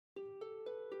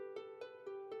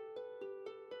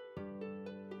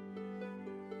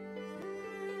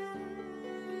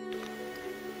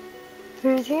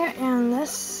through here, and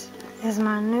this is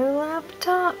my new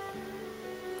laptop.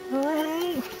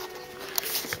 Hey.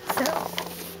 So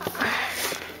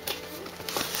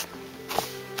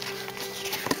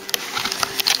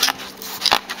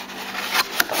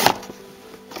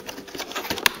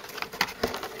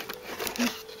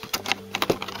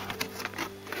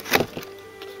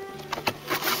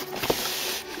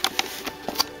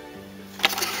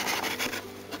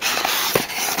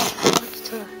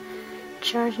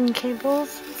charging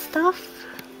cables and stuff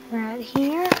right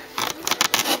here.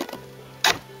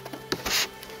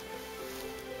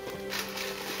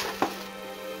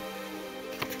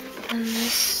 And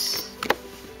this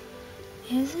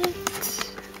is it.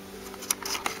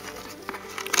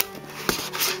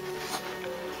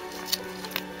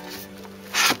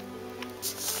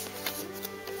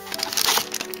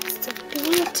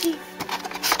 Stability.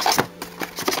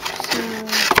 So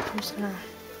I'm just gonna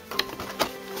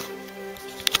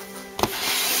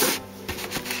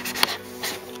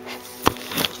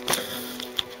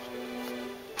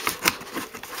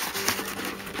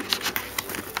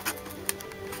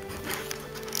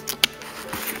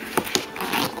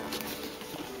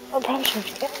I probably should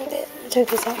have took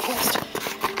this out first.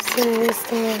 So there's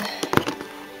the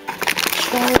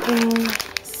charging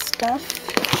stuff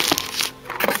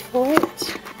for it.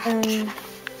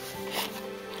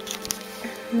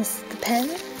 This is the pen.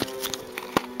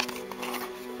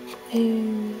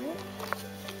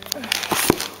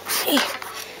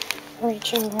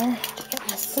 Reach over to get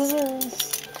my scissors.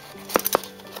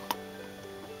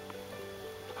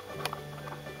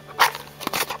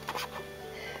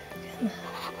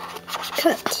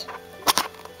 Cut.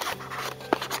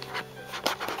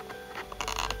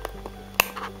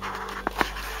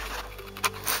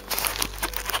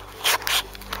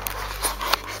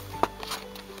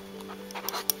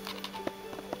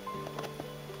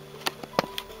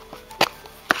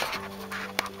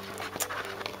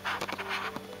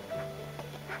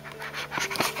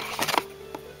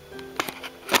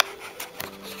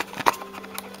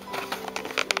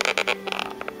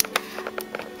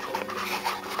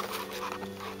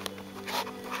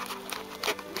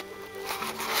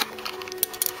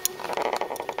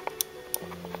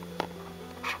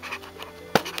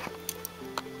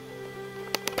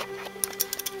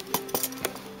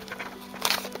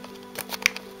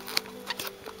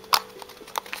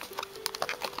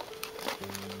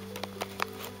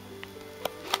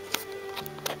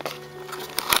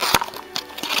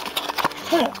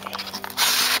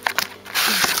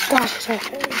 Gosh, it's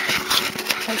okay.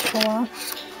 That's for a while.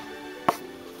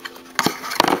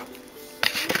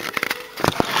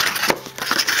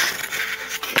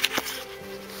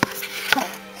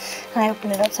 I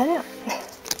opened it upside down.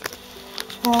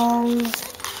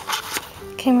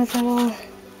 Came with a little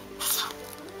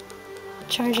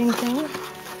charging thing,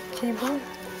 cable.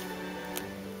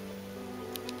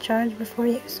 Charge before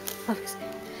use, obviously.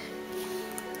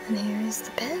 And here is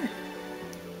the pen.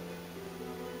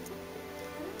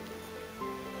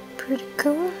 Pretty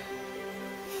cool.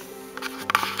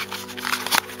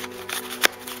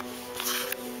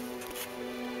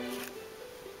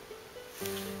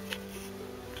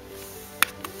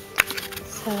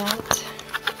 So that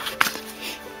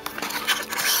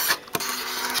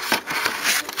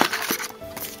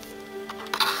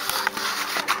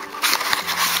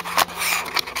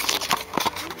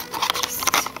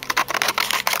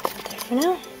there for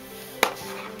now.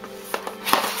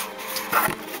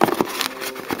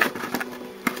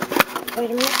 Wait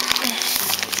a minute.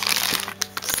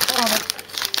 Just all the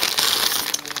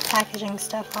packaging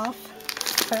stuff off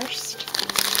first.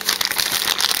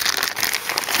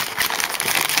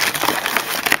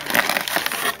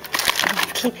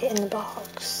 Keep it in the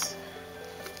box.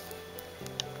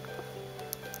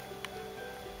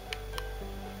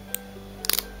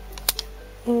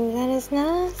 Ooh, that is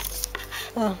nice.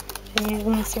 Oh, you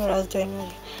didn't see what I was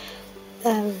doing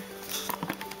earlier.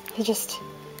 You just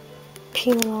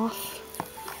peel it off.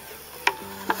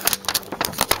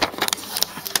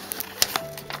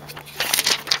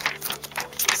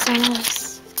 So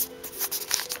nice.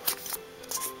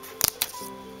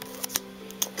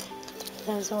 Put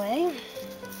those away.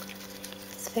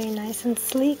 It's very nice and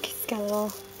sleek. It's got a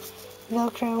little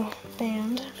Velcro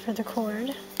band for the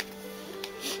cord.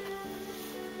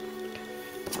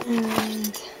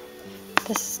 And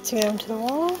this is to go into the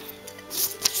wall.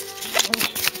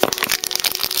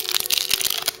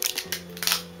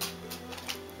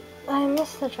 I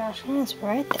missed the trash can, it's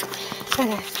right there.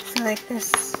 Okay, so like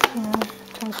this, you know,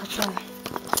 comes with the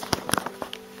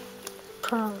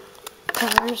pearl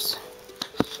covers.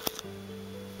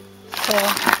 So,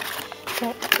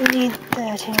 get need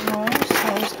that anymore, so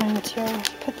I'm just going to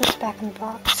put this back in the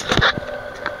box.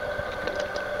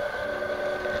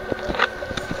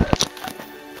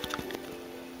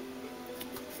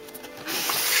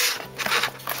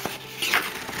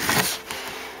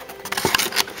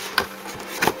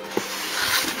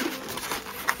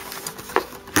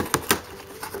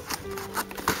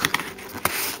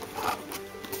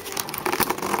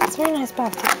 It's a very nice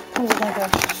box. It comes with like a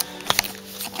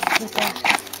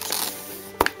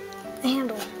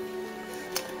handle.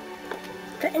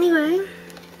 But anyway,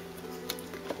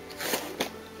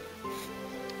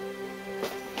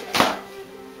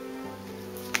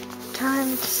 time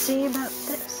to see about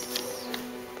this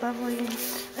lovely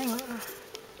thing.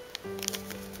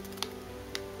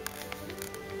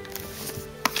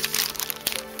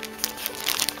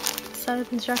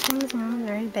 Setup instructions,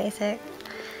 very basic,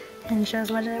 and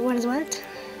shows what is what.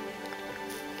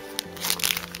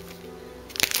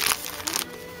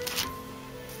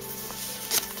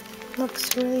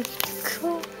 Looks really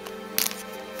cool.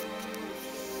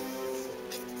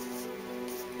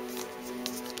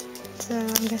 So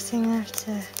I'm guessing I have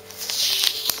to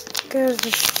go to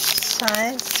the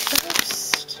sides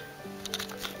first.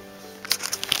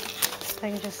 So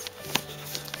I can just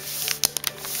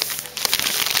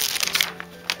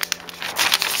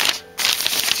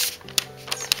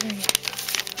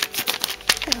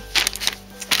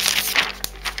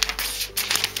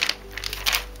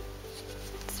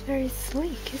very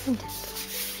sleek, isn't it?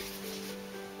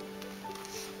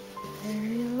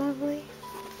 Very lovely.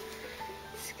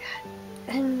 It's got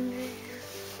and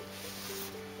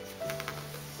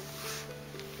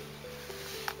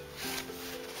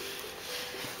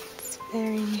it's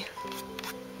very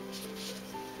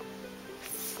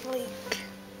sleek,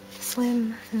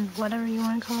 slim, and whatever you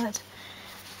want to call it.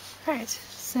 Alright,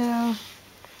 so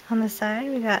on the side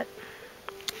we got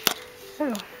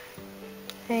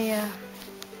a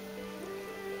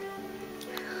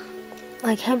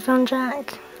like headphone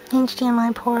jack,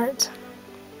 HDMI port,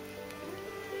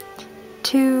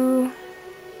 two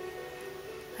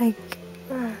like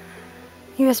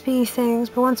USB things,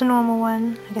 but one's a normal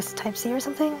one, I guess Type-C or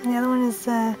something, and the other one is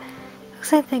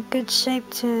looks like they're good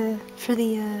shape for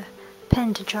the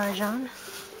pen to charge on.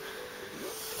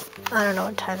 I don't know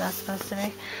what type that's supposed to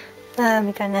be.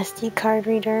 We got an SD card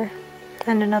reader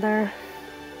and another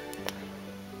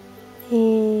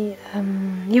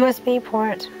USB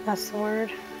port, that's the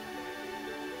word,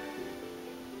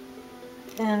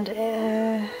 and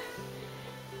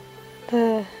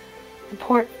the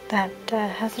port that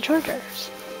has the chargers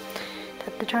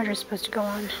that the charger is supposed to go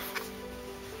on.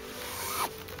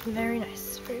 Very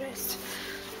nice, very nice.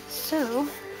 So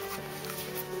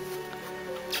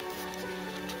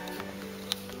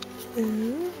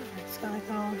it's got like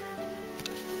a little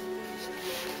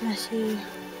messy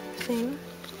thing.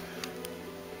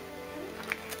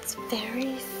 It's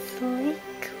very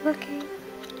sleek looking,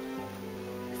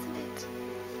 isn't it? So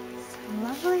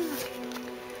lovely looking.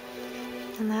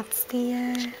 And that's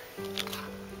the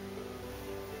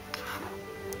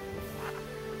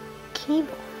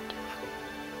keyboard.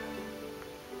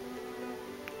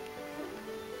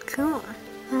 Cool.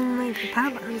 Like the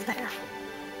power buttons there.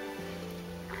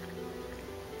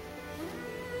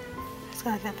 It's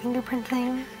got like that fingerprint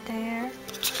thing there.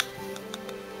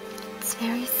 It's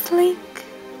very sleek.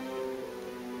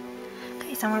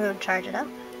 Okay, so I'm gonna go charge it up.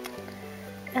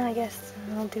 And I guess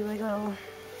I'll do like a little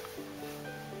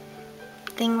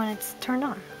thing when it's turned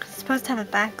on. Because it's supposed to have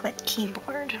a backlit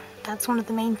keyboard. That's one of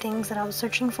the main things that I was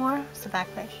searching for, is the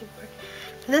backlit keyboard.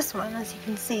 For this one, as you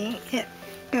can see, it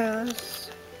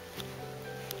goes,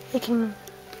 it can,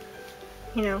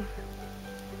 you know,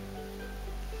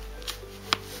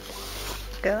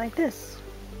 go like this.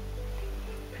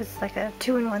 It's like a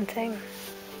 2-in-1 thing.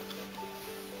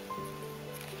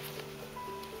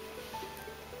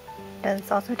 Then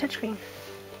it's also a touchscreen.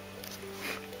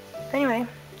 Anyway,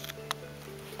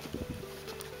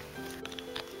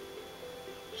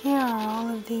 here are all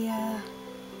of the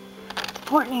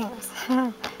port names.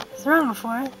 I was wrong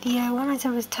before. The one I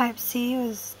said was Type-C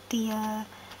was the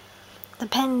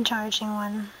pen charging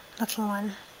one, looking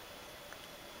one.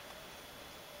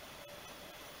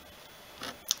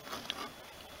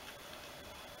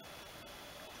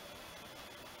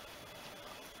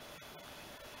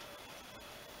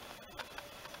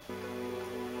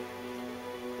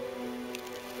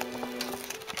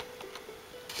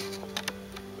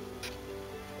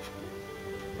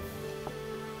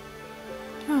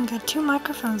 Got 2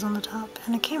 microphones on the top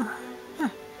and a camera.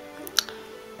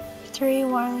 3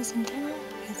 wireless antenna.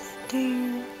 Is it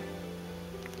there?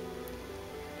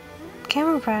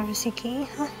 Camera privacy key.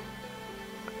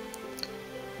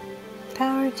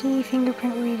 key,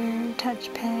 fingerprint reader,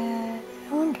 touchpad.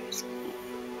 Wonders.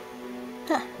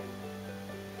 Huh.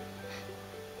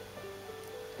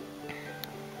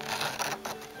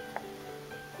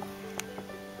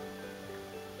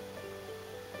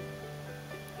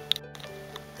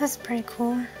 That's pretty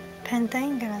cool. Pen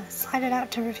thing. Gonna slide it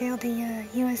out to reveal the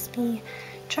USB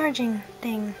charging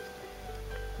thing.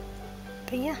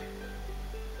 But yeah.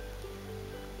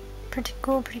 Pretty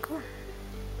cool, pretty cool.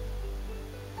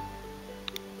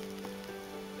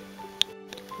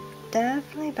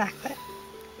 Definitely backlit.